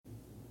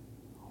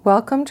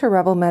Welcome to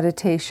Rebel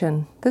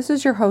Meditation. This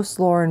is your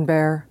host, Lauren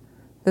Bear.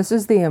 This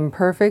is the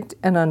Imperfect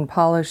and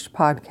Unpolished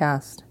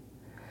podcast.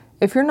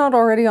 If you're not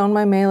already on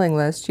my mailing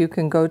list, you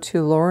can go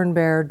to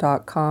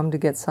laurenbear.com to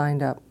get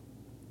signed up.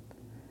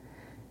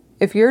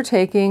 If you're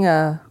taking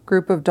a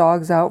group of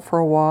dogs out for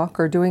a walk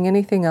or doing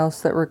anything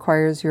else that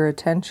requires your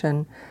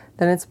attention,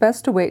 then it's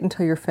best to wait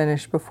until you're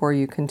finished before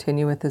you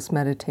continue with this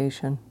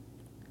meditation.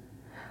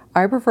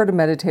 I prefer to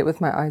meditate with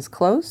my eyes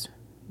closed,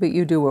 but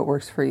you do what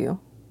works for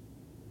you.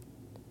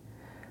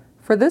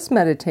 For this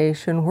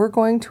meditation, we're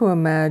going to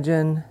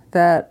imagine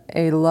that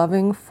a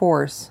loving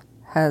force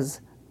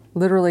has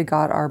literally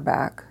got our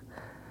back.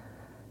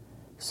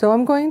 So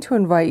I'm going to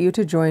invite you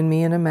to join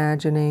me in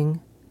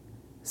imagining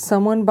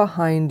someone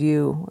behind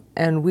you,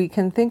 and we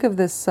can think of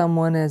this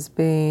someone as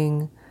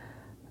being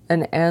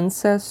an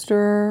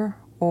ancestor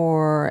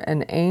or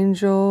an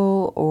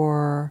angel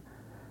or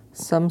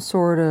some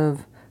sort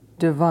of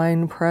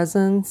divine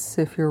presence.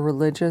 If you're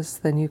religious,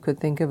 then you could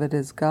think of it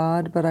as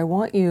God, but I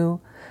want you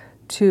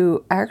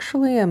to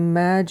actually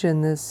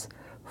imagine this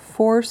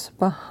force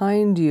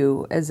behind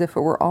you as if it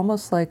were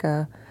almost like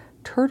a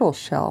turtle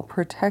shell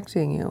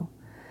protecting you.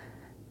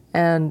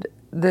 And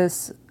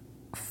this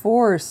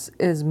force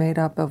is made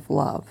up of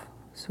love.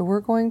 So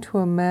we're going to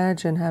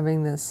imagine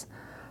having this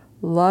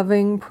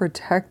loving,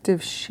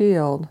 protective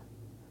shield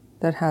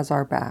that has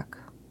our back.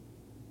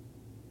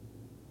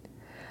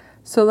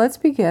 So let's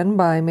begin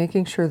by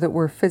making sure that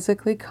we're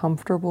physically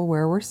comfortable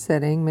where we're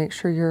sitting. Make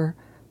sure your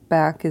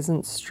back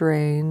isn't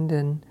strained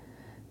and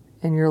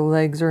your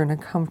legs are in a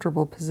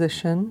comfortable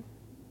position.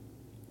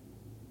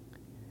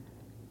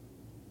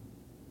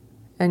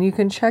 And you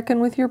can check in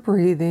with your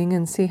breathing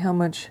and see how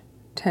much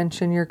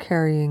tension you're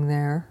carrying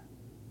there.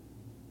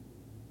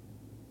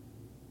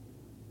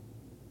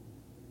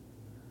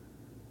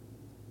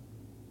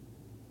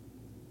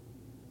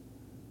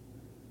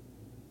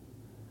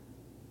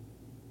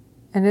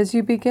 And as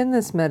you begin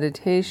this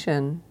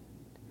meditation,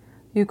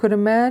 you could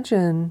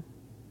imagine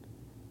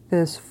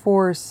this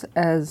force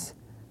as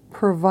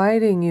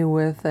providing you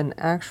with an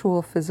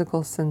actual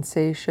physical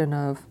sensation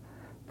of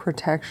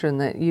protection,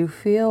 that you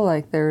feel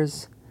like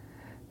there's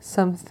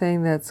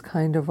something that's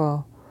kind of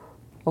a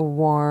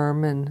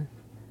warm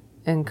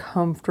and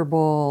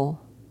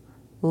comfortable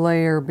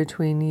layer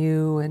between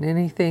you and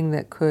anything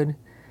that could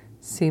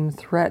seem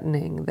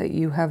threatening, that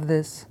you have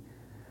this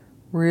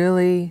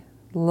really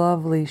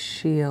lovely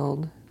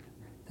shield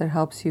that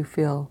helps you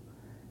feel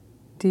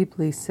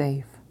deeply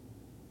safe.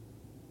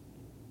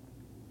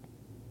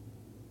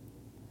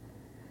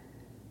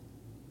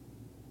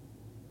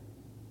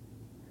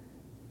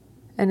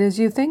 And as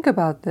you think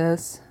about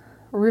this,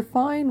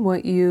 refine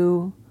what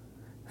you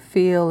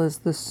feel is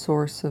the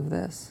source of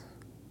this.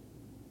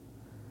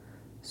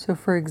 So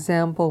for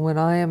example, when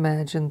I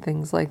imagine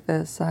things like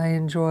this, I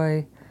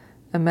enjoy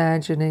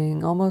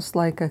imagining almost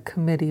like a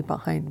committee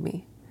behind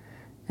me.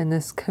 And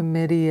this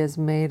committee is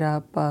made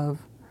up of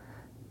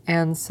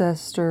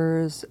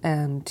ancestors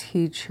and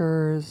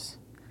teachers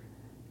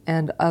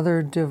and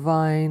other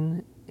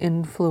divine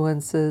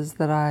influences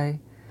that I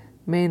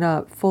may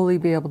not fully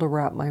be able to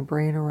wrap my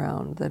brain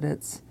around, that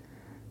it's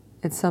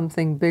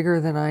something bigger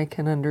than I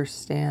can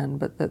understand,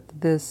 but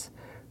that this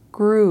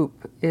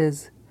group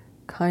is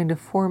kind of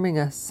forming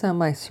a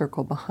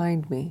semicircle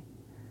behind me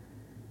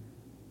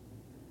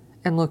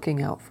and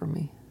looking out for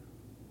me.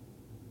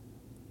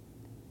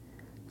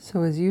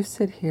 So as you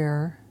sit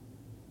here,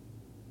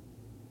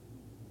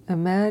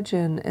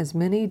 imagine as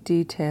many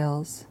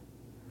details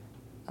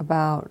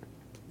about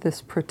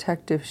this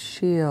protective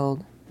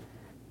shield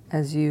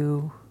as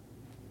you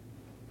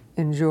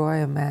enjoy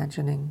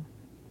imagining.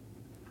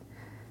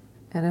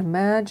 And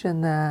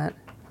imagine that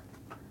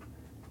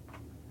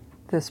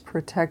this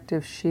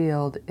protective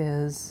shield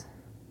is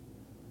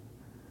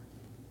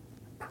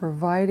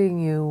providing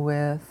you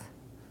with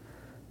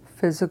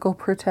physical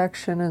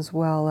protection as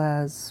well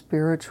as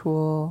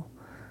spiritual,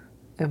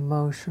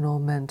 emotional,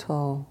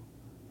 mental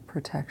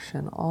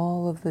protection,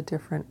 all of the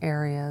different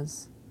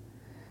areas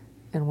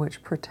in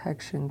which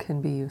protection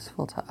can be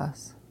useful to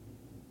us.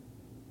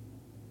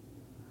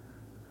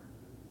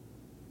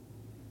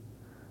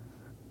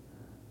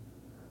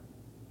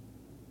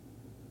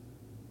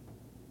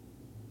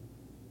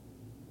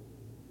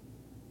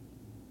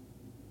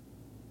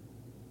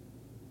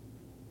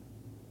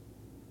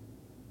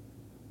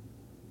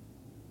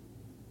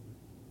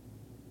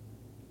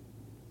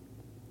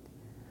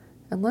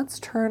 And let's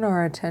turn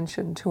our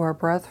attention to our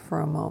breath for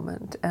a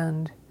moment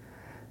and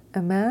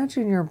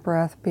imagine your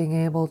breath being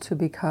able to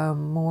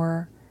become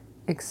more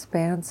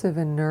expansive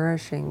and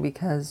nourishing,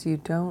 because you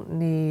don't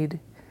need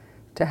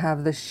to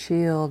have the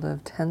shield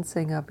of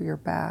tensing up your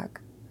back.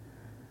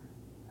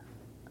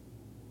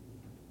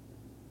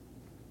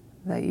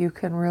 That you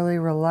can really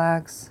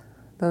relax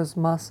those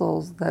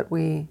muscles that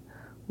we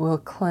will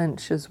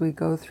clench as we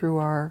go through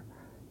our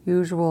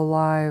usual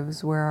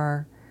lives, where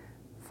our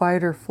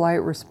fight or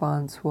flight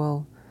response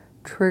will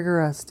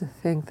trigger us to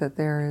think that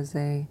there is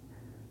a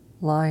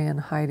lion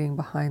hiding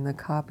behind the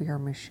copier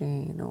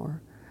machine, or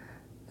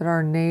that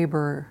our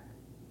neighbor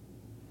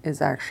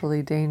is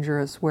actually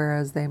dangerous,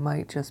 whereas they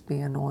might just be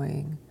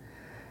annoying.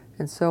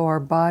 And so our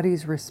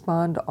bodies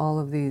respond to all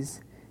of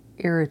these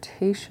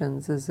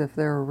irritations as if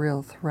they're a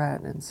real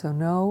threat. And so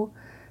know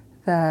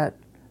that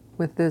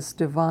with this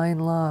divine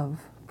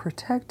love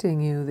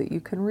protecting you, that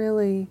you can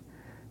really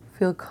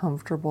feel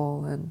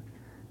comfortable and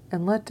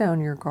let down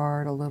your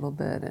guard a little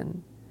bit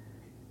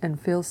and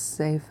feel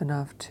safe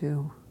enough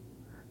to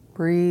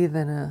breathe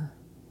in a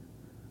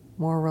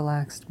more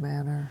relaxed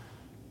manner.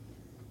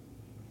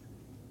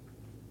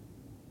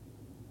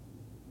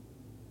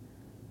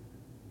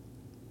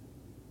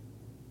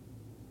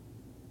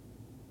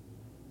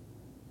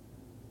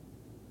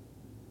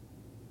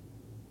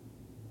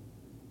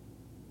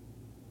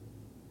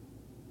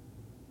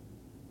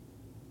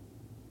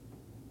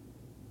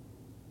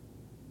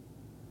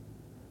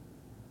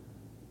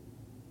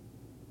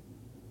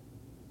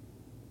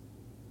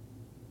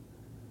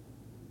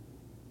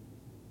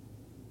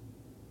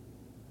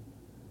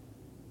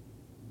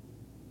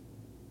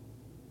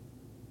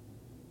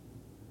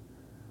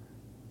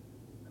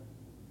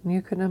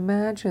 You can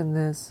imagine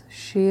this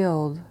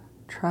shield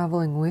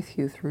traveling with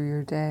you through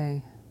your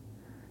day.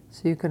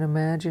 So you can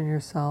imagine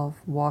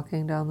yourself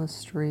walking down the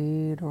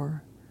street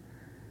or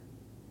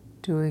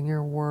doing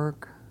your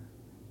work,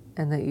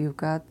 and that you've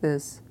got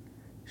this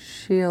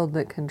shield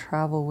that can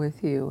travel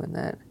with you, and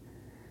that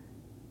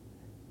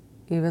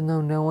even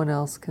though no one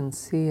else can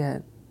see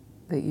it,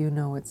 that you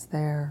know it's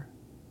there.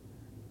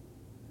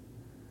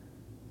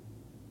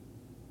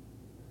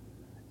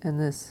 And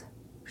this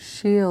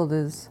shield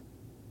is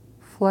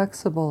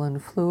flexible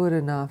and fluid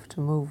enough to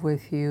move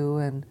with you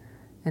and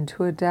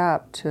to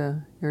adapt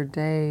to your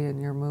day and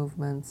your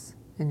movements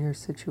and your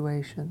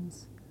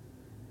situations.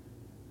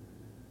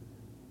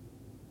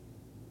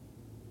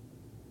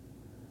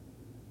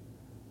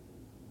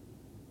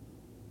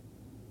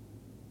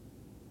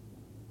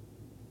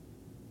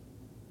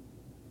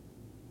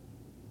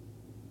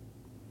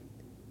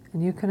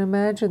 And you can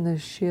imagine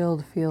this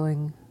shield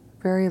feeling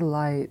very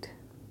light,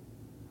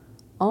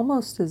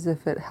 almost as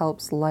if it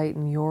helps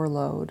lighten your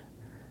load,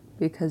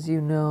 because you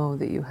know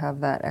that you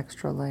have that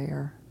extra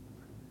layer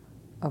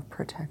of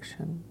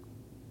protection.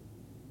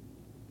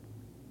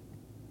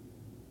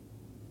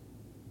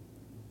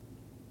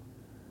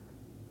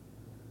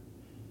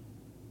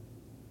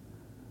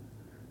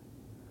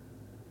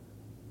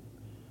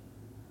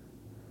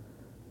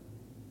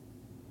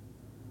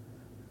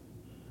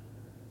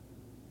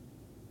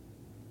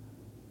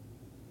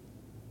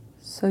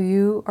 So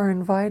you are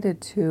invited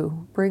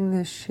to bring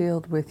this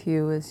shield with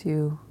you as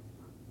you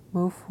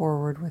move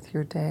forward with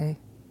your day.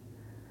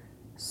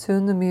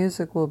 Soon the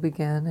music will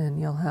begin and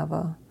you'll have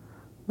a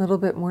little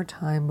bit more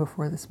time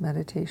before this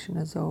meditation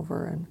is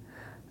over. And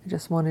I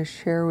just want to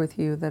share with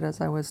you that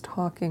as I was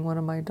talking, one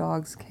of my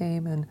dogs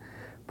came and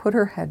put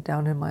her head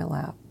down in my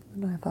lap.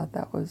 And I thought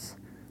that was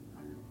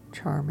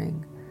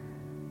charming.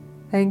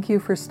 Thank you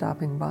for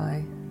stopping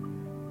by.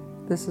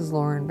 This is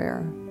Lauren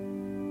Bear.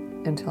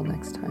 Until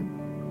next time.